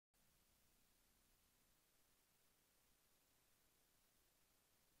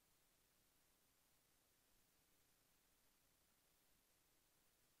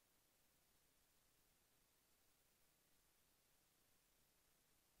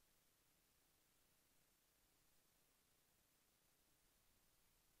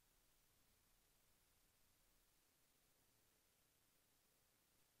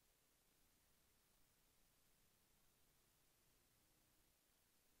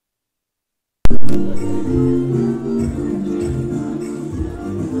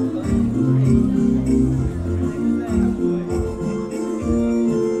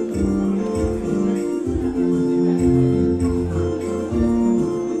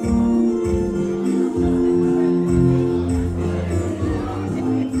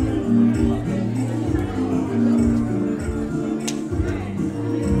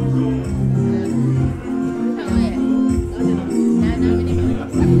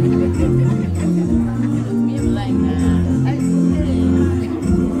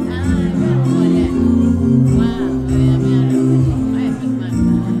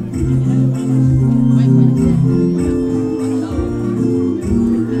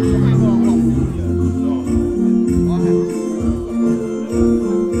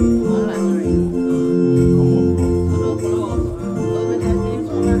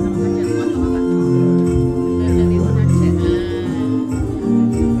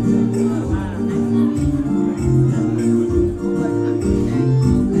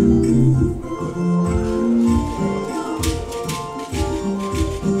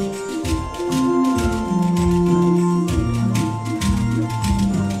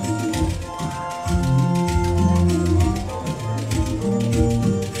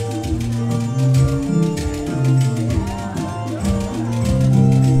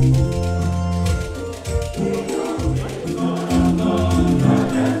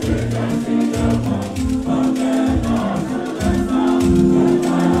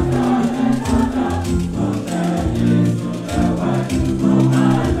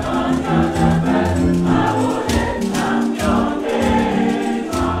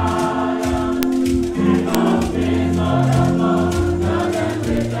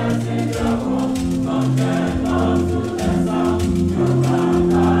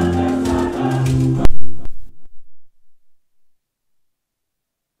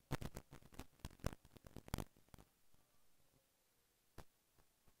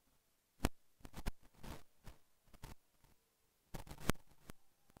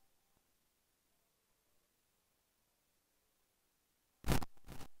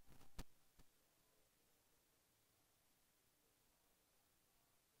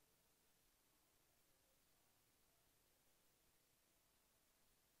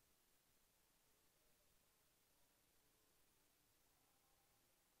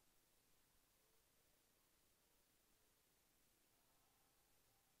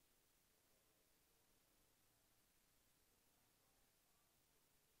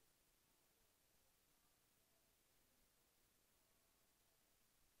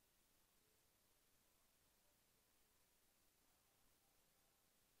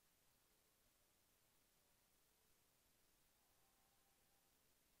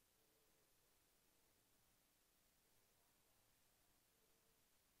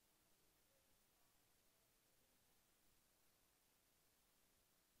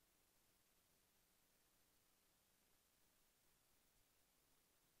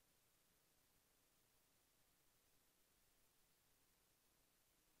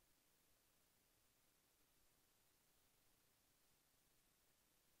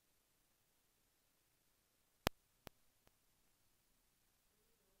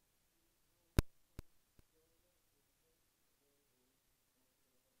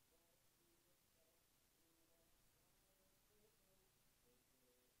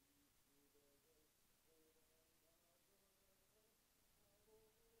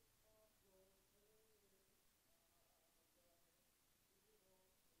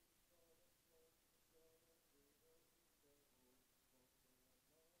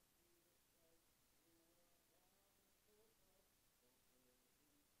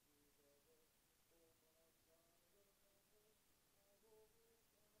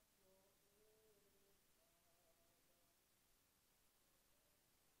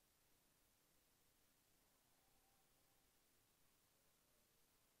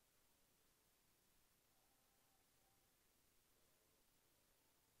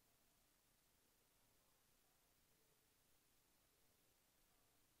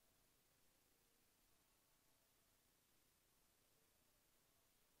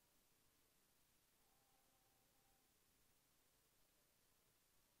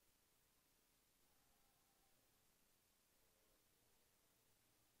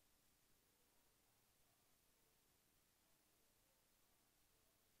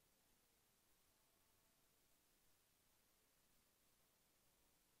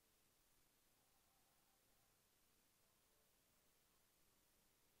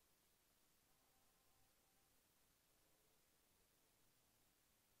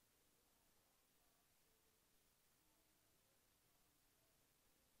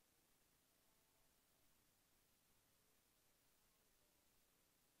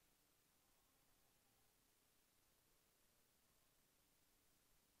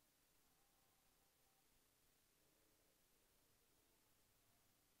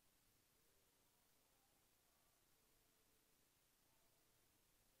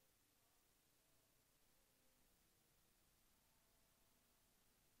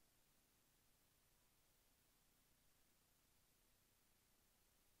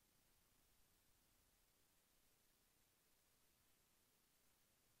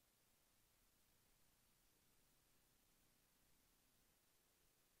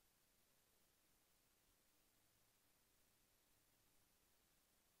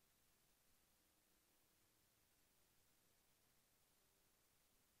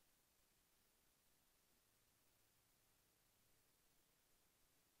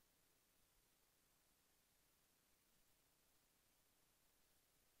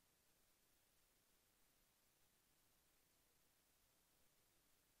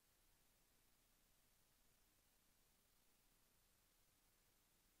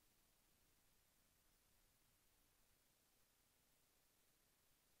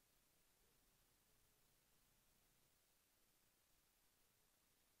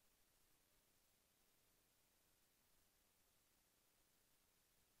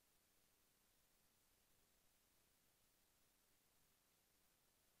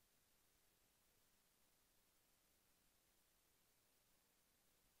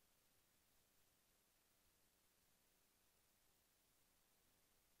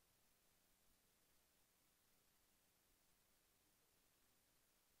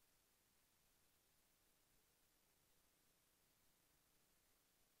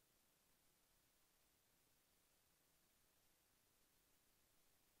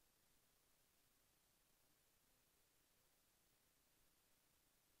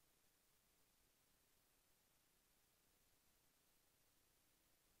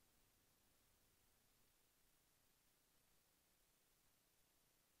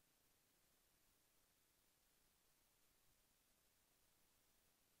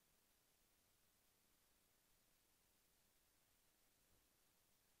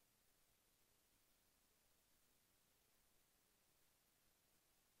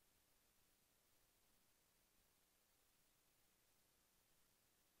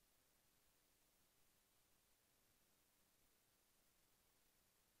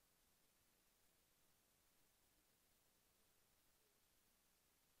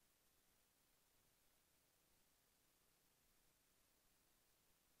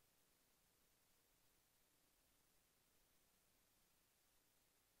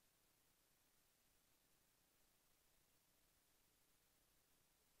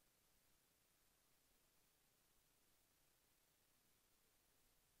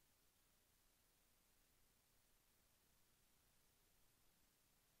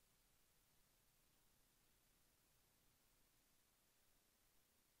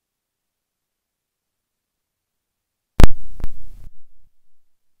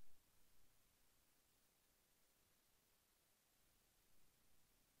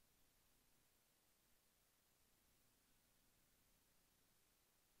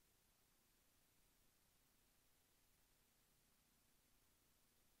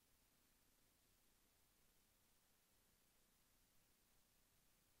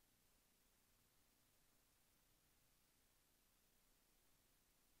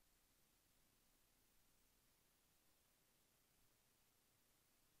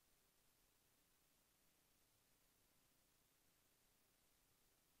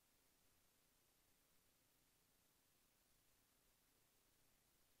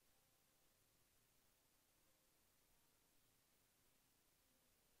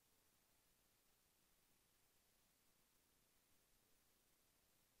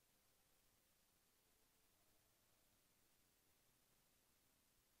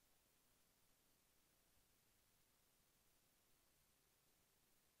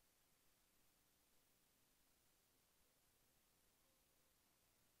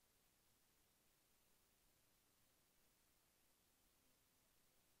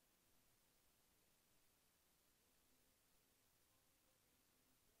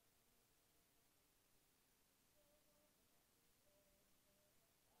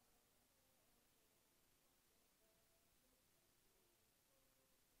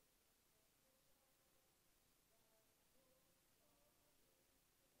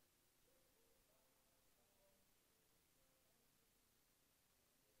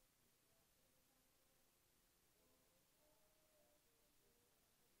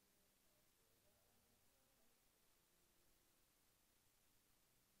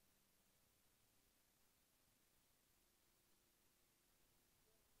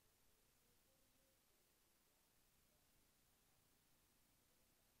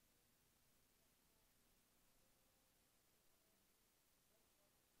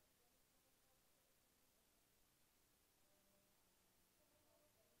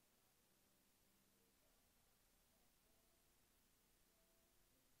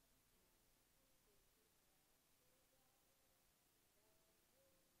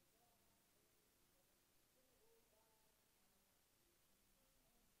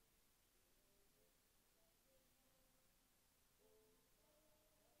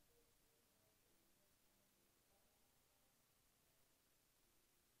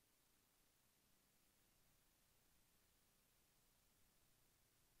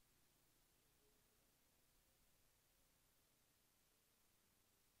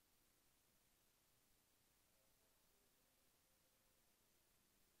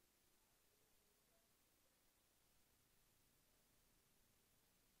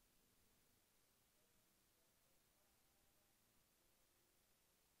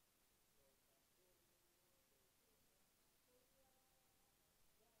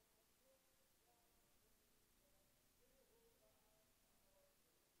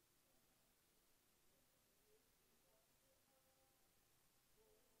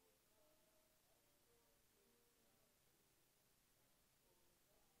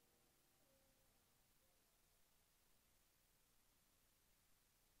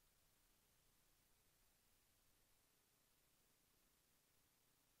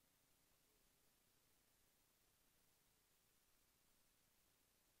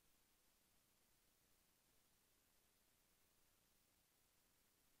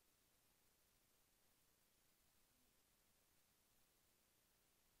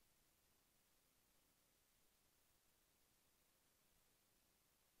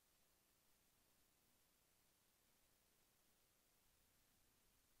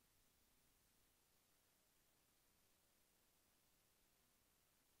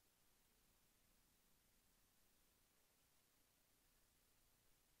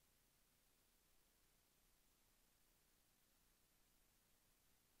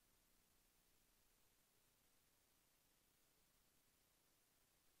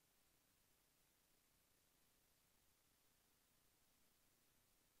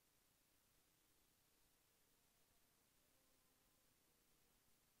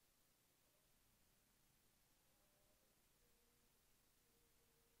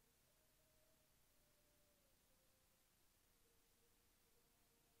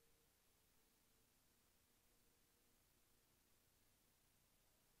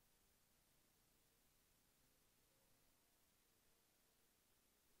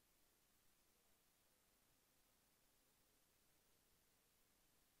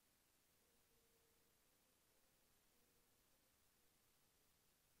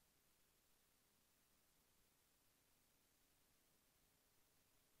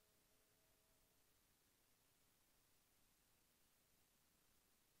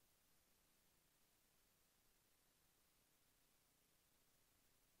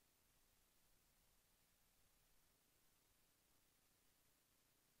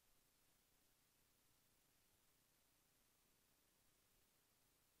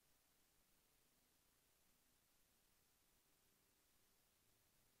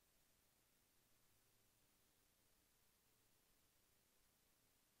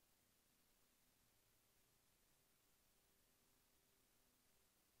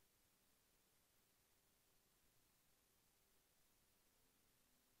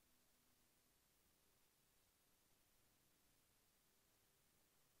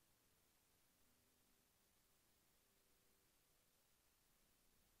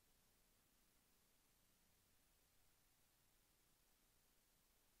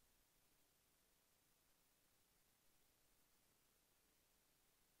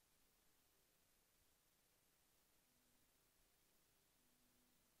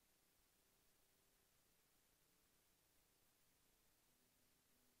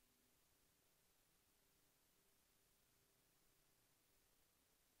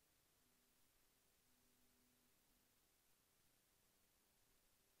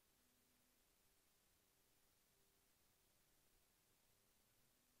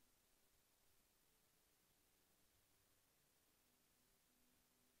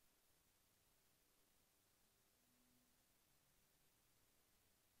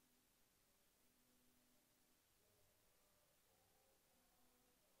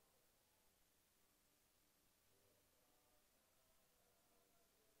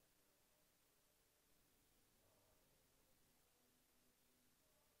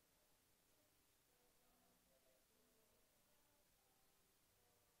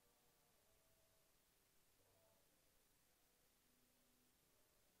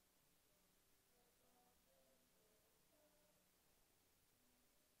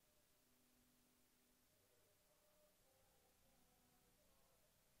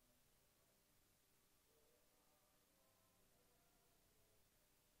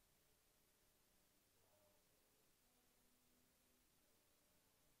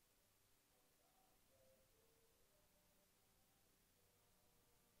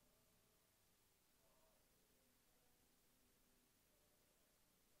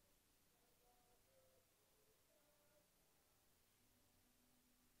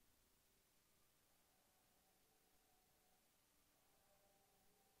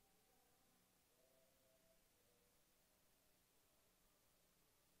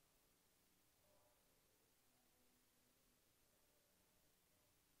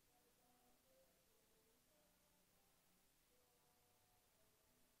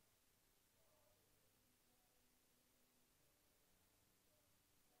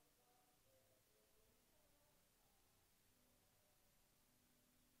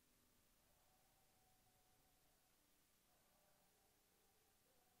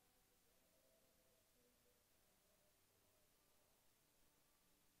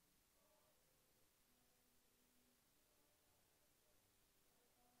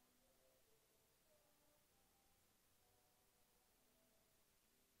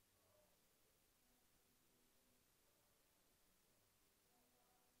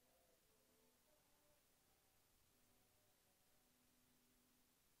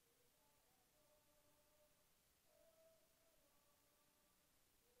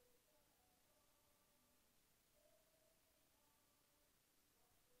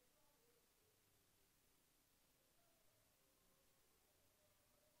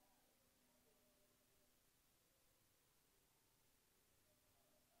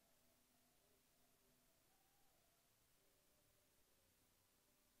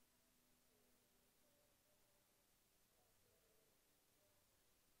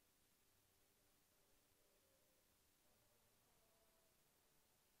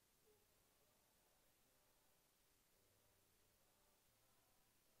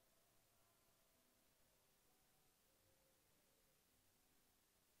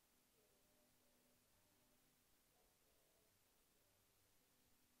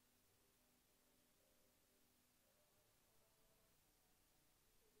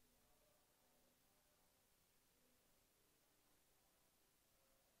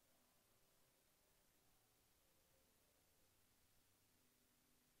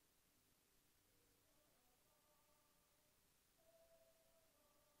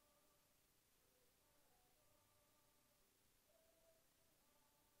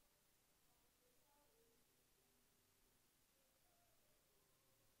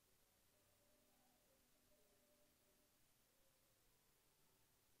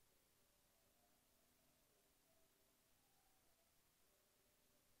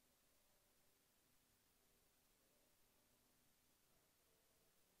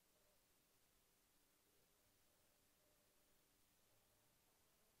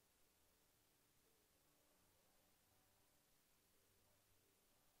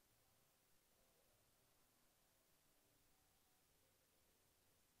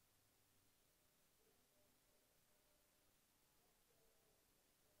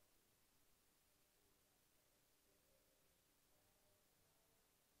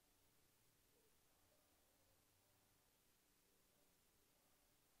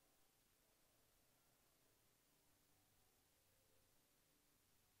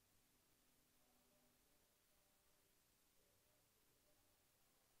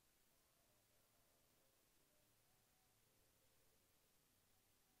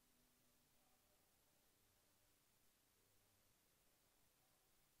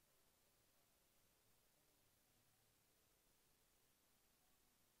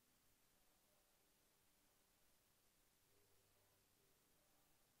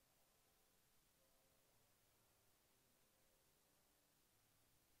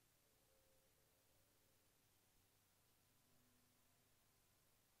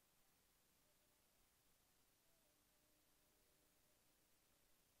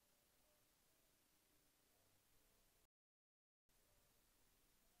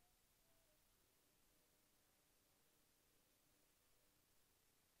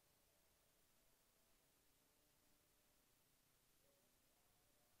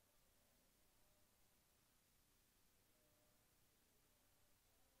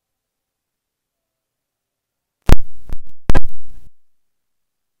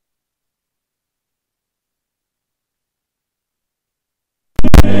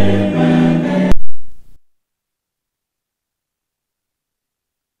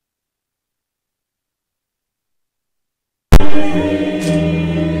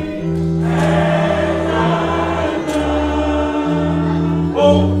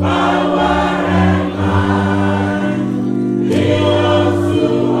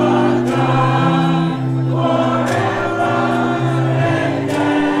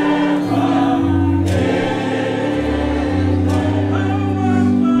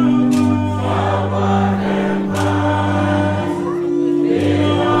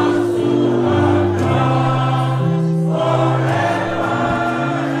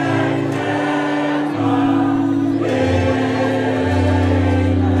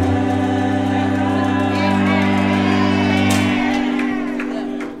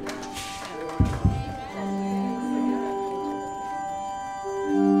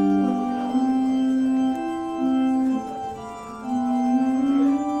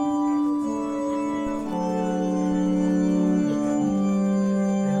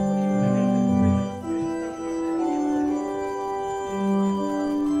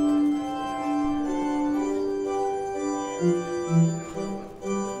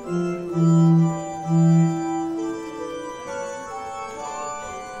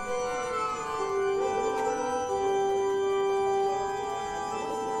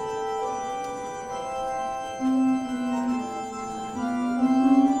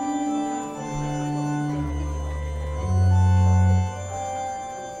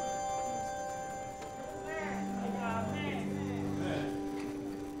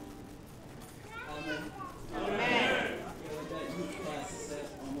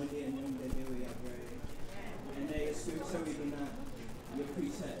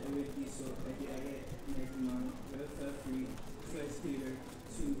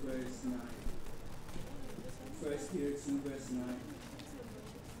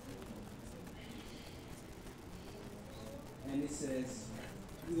And it says,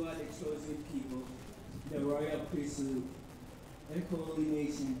 "You are the chosen people, the royal priesthood, a holy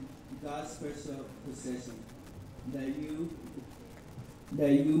nation, God's special possession, that you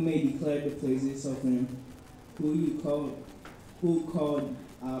may declare the praises of Him who called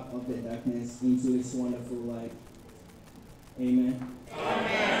out of the darkness into His wonderful light." Amen.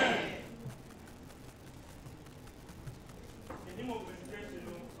 Amen.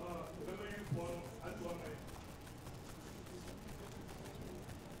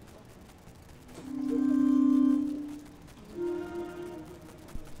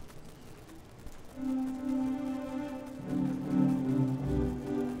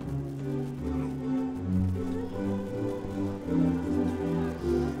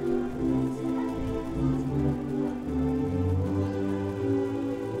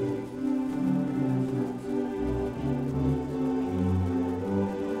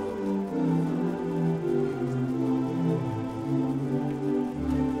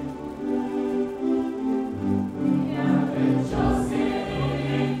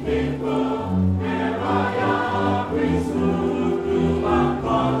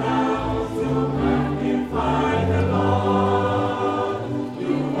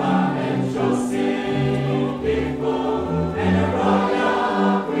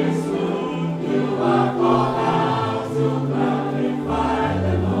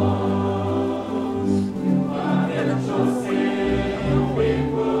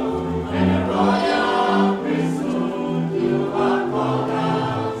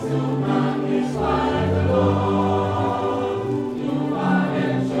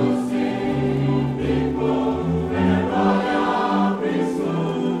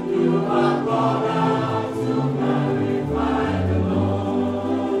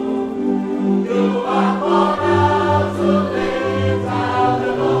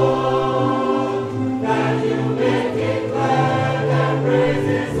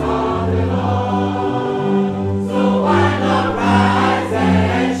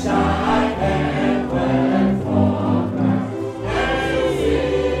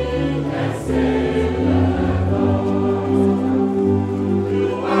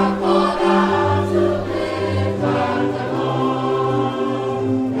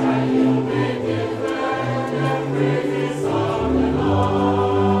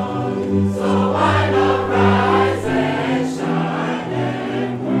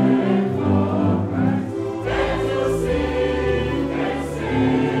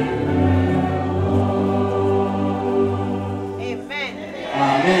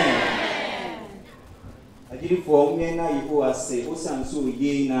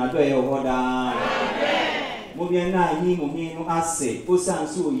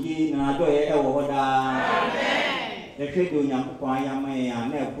 Usansu ye na adoye ewo hoda. Amen. The credo Nyankopon ayama ya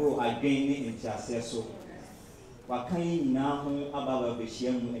na ebro adwen ni ntiase so. Wakan nyina ho ababa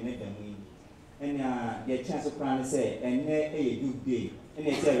behia mu ene damu. Ena the chance plan say ene e good day.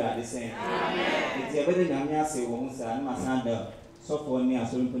 Ene tell ade say. Amen. Iti ebede nyame ase wo hu sa na masanda sofo ni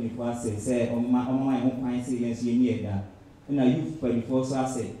asorumpo ni kwa say omma ho kwan say yenso ye ni eda. Ena youth for the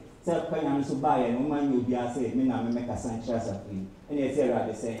force say Sir Panyam so buy and woman you be a say, Mina make a sun chas of you. And you say,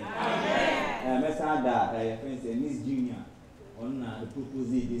 the same. Messada, friends, Miss Junior, on the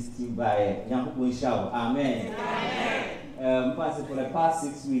proposal this team by Yankee Show. Amen. Passing for the past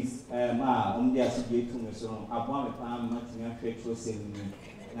 6 weeks, Ma, on the associate to me, so I want a palm matching a faithful saying.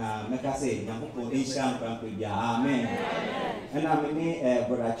 Make I say, Yankee Sham Crampia. Amen. And I'm in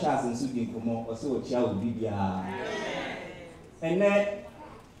Brother Charles and Sudim Kumo, or so a child will be. And then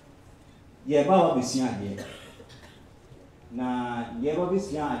ye ba bisia de na ye ba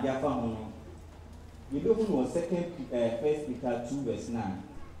bisia ade afa ho no ye do hu no first Peter 2 verse 9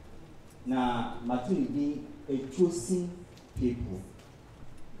 na matuni bi a chosen people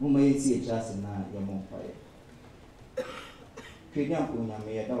mama yesi a chance na ye mo faye twediam ko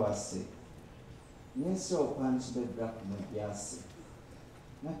nyame ye da wase Yes, so punch the black Yes.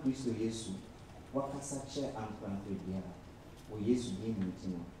 Na Kristo Yesu wakasa che ampante biara o Yesu bi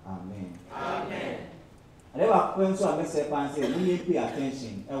mutino amen amen alewa kwenso amese panse we pay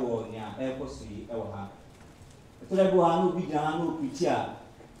attention e wo nya e kosi e wo ha tole bo ha no bi jan no pichi a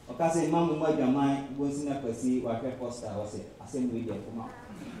okase mamu ma dwaman bonsi na kwasi wa hwe poster wo se assembly de kuma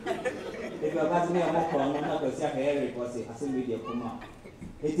e bi okase me mo ko no na kwasi aka ere ko se assembly de kuma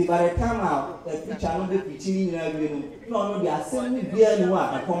eti by the time a preacher no be preaching ni na bi no the assembly bia ni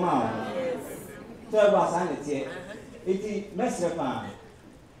wa akoma o so e ba sa ne tie eti mesre pa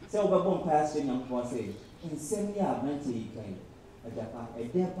se o ba bom pass ni am ko se nsem ya abante yi kai ajapa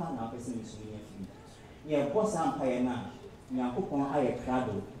edepa na person ni so ni afi ni e boss am pa ye na nyakopon aye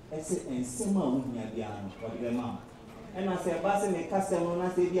krado ese nsem a wo hia bia no wo de ma e na se ba se me kase no na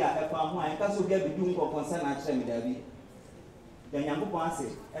se bia e pa ho an ka so bia bidu nko konsa na kire me da bi the Yambo say,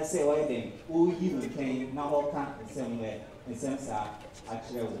 I say, why then, oh, you can now all come somewhere in some side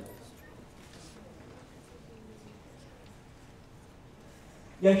actually.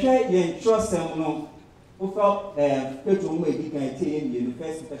 You share your trust and no, who felt Pedro may be contained in the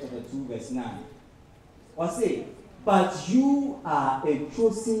first chapter 2, verse 9. Or say, but you are a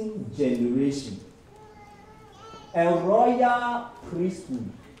chosen generation, a royal priesthood,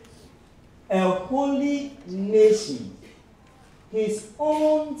 a holy nation, his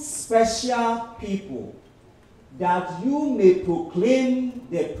own special people, that you may proclaim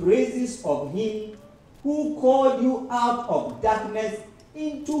the praises of him who called you out of darkness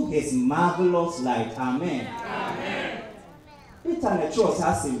into his marvelous light. Amen. Amen. Peter na church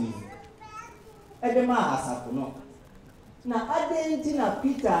asemi. Edema asapono. Na adenti na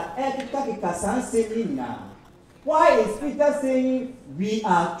Peter ekika sansemi na. Why is Peter saying we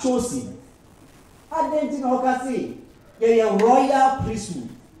are chosen? Adenti na okasi ye royal priesthood.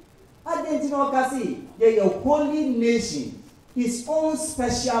 Adenti na okasi ye holy nation, his own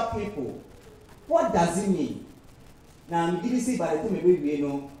special people. What does it mean? Now, I'm going to say by the time we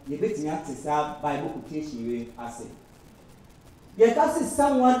know, you better not to say Bible quotation as it. Because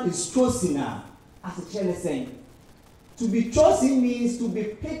someone is chosen now, as a child is saying, to be chosen means to be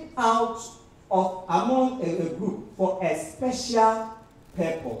picked out of among a group for a special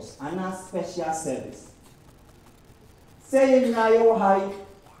purpose and a special service. Say na yo high,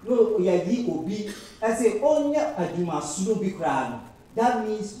 no yadi obi. I say onya aduma suno bi kran. That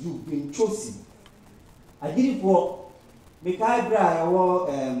means you've been chosen. I did it for Mekai Bra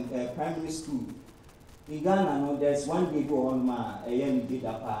primary school. In Ghana, no, there's one day go on my did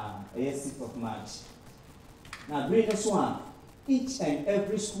up a 6th of March. Now, bring this one. Each and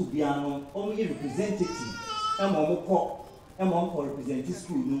every school piano only representative. I'm on representative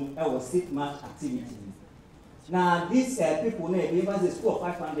school no our state march activity. Now these people they have a school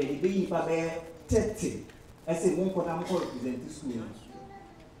of 500, they be 30. I say one for representative school.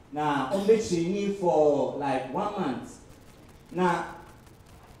 Now on the training for like 1 month. Now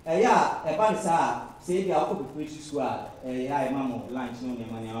yeah, a bansa say they are preaching school. Yeah, mama lunch no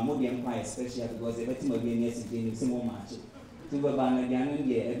money. I'm more empire especially because the better be next in the more match. To be banner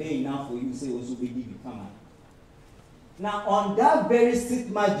the be enough for you say also be give come. Now on that very strict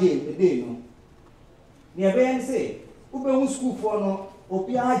margin today no. Near be say ube school for no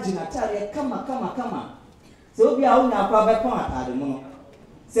obi agina tare kama. So obi a una kwa be pon atade mo no.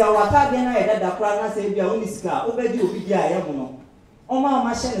 Se awata de na e dada kra na se bia oni sika obedi obi dia ya mo no. Oma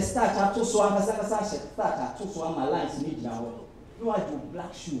ma share start ato so akasa start ato so ama lines ni gina ho. No I do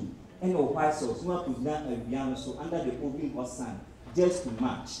black shoe and no white socks no put down a piano so under the open or sun just to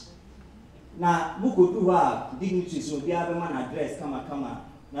match. Na muko do ha dignity so bia be man address kama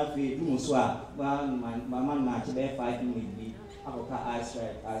na fe du so a ba man na che be 5 minutes bi akoka eyes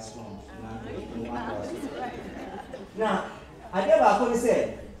right eyes strong na ade ba ko ni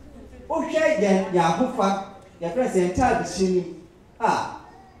say o hwe ya akofa ya present entire bishini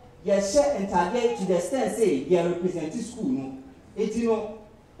ya share entire to the extent say ya represent school no eti no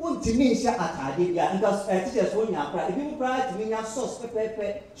untimi nsha atade bia nka teachers won nya akra ebi mu kra timi nya sauce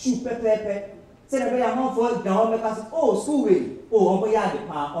pepepe shoe pepepe say na be ya man for down make us school way onbo ya de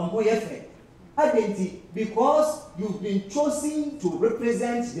pa onbo ye fe identity because you've been chosen to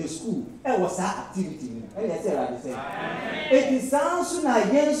represent the school e was that activity and they say right say it is sounds na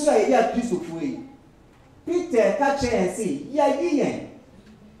yenso e ya Christopher Peter catch and say yen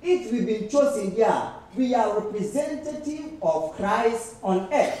if we've been chosen here we are representative of Christ on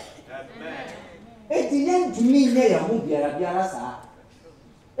earth. Amen. It yen to me na ya hu biara sa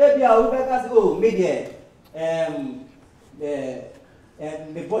e bia wo be ka say me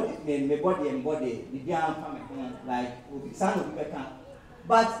the body the body the bian family like obi san obi be kan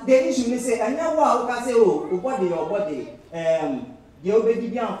But the issue is say, and now what can say, oh, body your body, the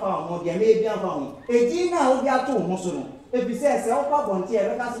obedi found more, the may be found. A dinner will be at home, if he says, I'll volunteer,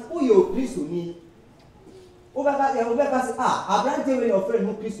 because who you please to me. Over that, I can't tell your friend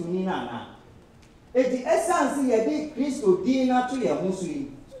who please to me now. If the essence here be Christo dinner to your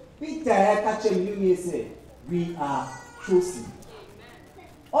Muslim, Peter catch him, say, we are chosen.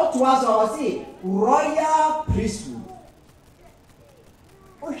 Or to us, I say, royal priesthood.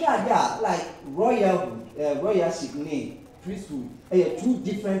 Like royalship name, priesthood, two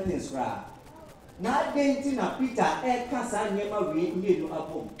different things, right? Now, Peter, can't we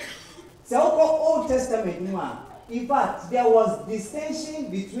upon. So, Old Testament, in fact, there was distinction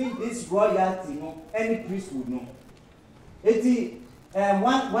between this royalty, and priesthood, It is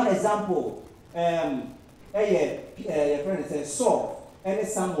one example. A friend says Saul and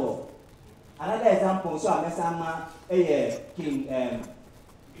Samuel. Another example, so I'm King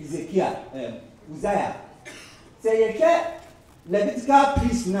Ezekiel, Uzziah. Say you Levitical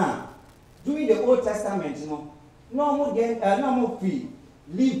priest now. During the Old Testament, no more fee.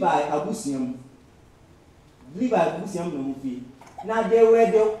 Levi Abusium no fee. Now they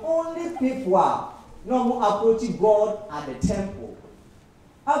were the only people no more approaching God at the temple.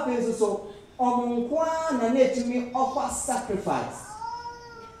 After so offer sacrifice.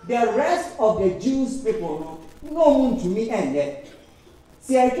 The rest of the Jews people no one to me and yet.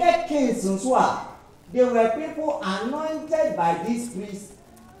 See, I get kings and so they were people anointed by these priests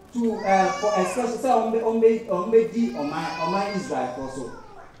to for especially on my Israel also.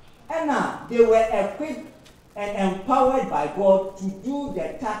 And now they were equipped and empowered by God to do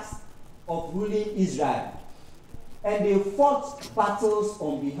the task of ruling Israel. And they fought battles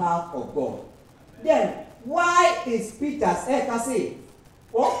on behalf of God. Then, why is Peter's say,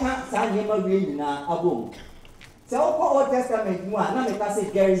 what can't Sanyama read now above? So, Old Testament, say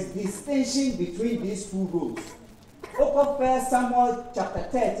there is distinction between these two rules. Open 1 Samuel chapter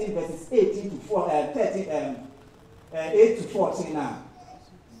 13, verses 18 to 8 to 14 now.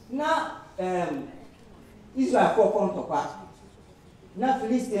 Now, Israel for counterpart. Now,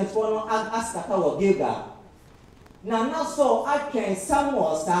 Philistines for no ask or Gilgal. Now, so I can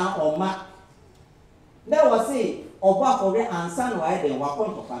Samuel stand or Mark. There was say, Oba for the answer why they were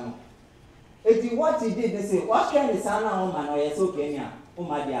counterpart. It is what he did. They say, what can the son of man or yes, okay, oh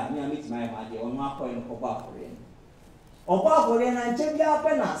my dear, me meet my mother on one point of Oba for him. Oba for him and check up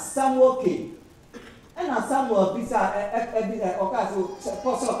and Samuel came. And Samuel Bisa Okaso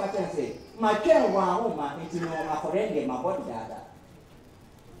Apostle Catcher say, my care one woman into no apparent my body data.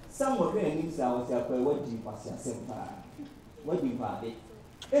 Samuel himself was a what do you pass yourself? What do you pass it?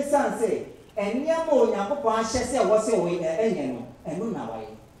 His son say, and Yamo Yapo Shessa was away and no way.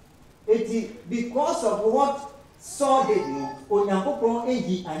 It is because of what Saul did, Onyapo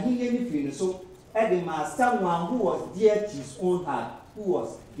Egi and he gave me so Edema someone who was dear to his own heart, who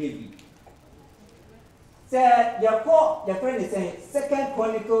was David. So, your friend is saying 2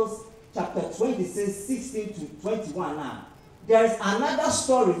 Chronicles chapter 26, 16 to 21 now. There is another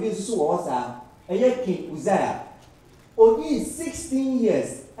story this was a King Uzziah. Only 16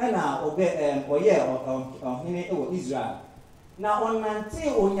 years and now Israel. Now on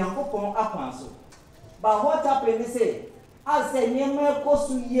until Onyankopon Akwanso. But what happened they say, as the Nyeme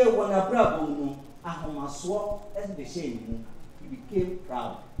Kosu ye wana brabo ahomaso as the shame he became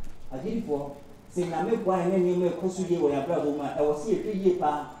proud. As for say na me kwa ene Nyeme Kosu ye wana brabo ma e was ye 3 years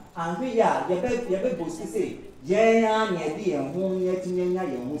pa and we ya ye boast say ye ya na di en ho ye tinyanya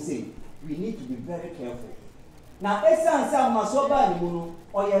ye ho say we need to be very careful. Now essence amaso ba ni mu no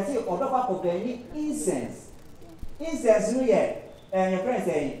or ye say odopa ko bani incense no yet your friend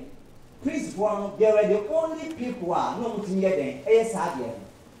saying priests one they were the only people who are no mutin here then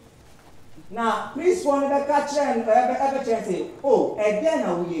now priests one the catch and ever say oh again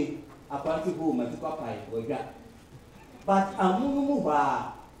na we apparently go ma tuka pai we gra but amunu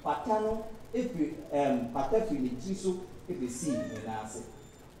ba patano if you patafi ni triso if you see na say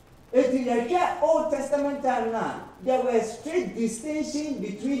if you get Old Testament time now there was strict distinction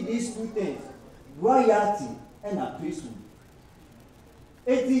between these two things, royalty and a priesthood.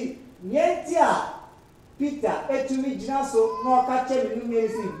 Eti nyentia Peter etumi jina so no ka che me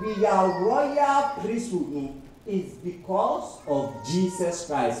we are royal priesthood is because of Jesus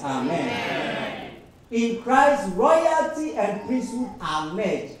Christ. Amen. Amen. In Christ royalty and priesthood are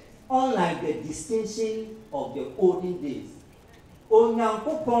made unlike the distinction of the olden days.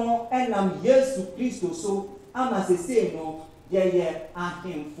 Onyankopon enam Yesu Kristo so ama se say no ye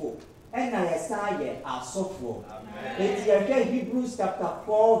ahemfo. And I say are software. It's Hebrews chapter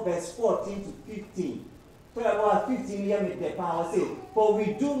 4, verse 14 to 15. So about 15 years with the power say, for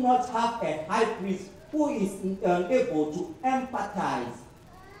we do not have a high priest who is able to empathize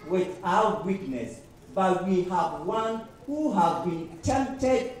with our weakness, but we have one who has been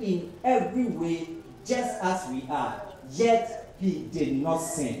tempted in every way just as we are, yet he did not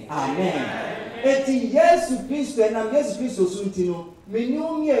sin. Amen. Eti Yesu Christo and Yesu Christo suntino,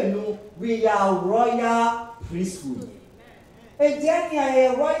 we are royal priesthood. Eti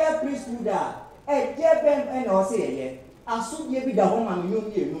a royal priesthood a jebem and oseye asudie bi da ho ma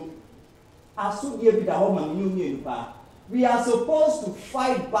mienu asudie bi da ho ma mienu pa. We are supposed to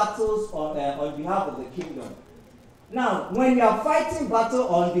fight battles on behalf of the kingdom. Now, when you are fighting battle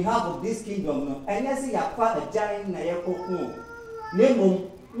on behalf of this kingdom, no, and you see you are a giant na yeko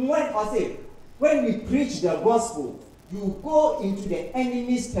when we preach the gospel, you go into the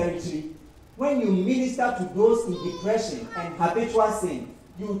enemy's territory. When you minister to those in depression and habitual sin,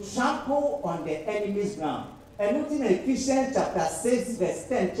 you trample on the enemy's ground. And in Ephesians chapter 6, verse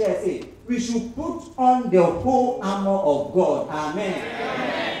 10, say, we should put on the whole armor of God.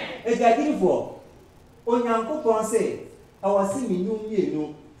 Amen. It's a for Onyankopon say, our sin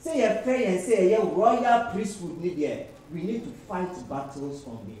no say a prayer and say a royal priesthood need there. We need to fight battles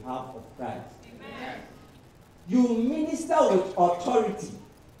on behalf of Christ. Amen. You minister with authority,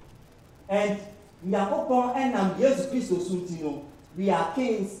 and Onyankopon and Jesus Christ suntino. We are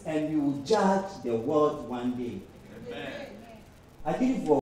kings and we will judge the world one day. Amen. I think for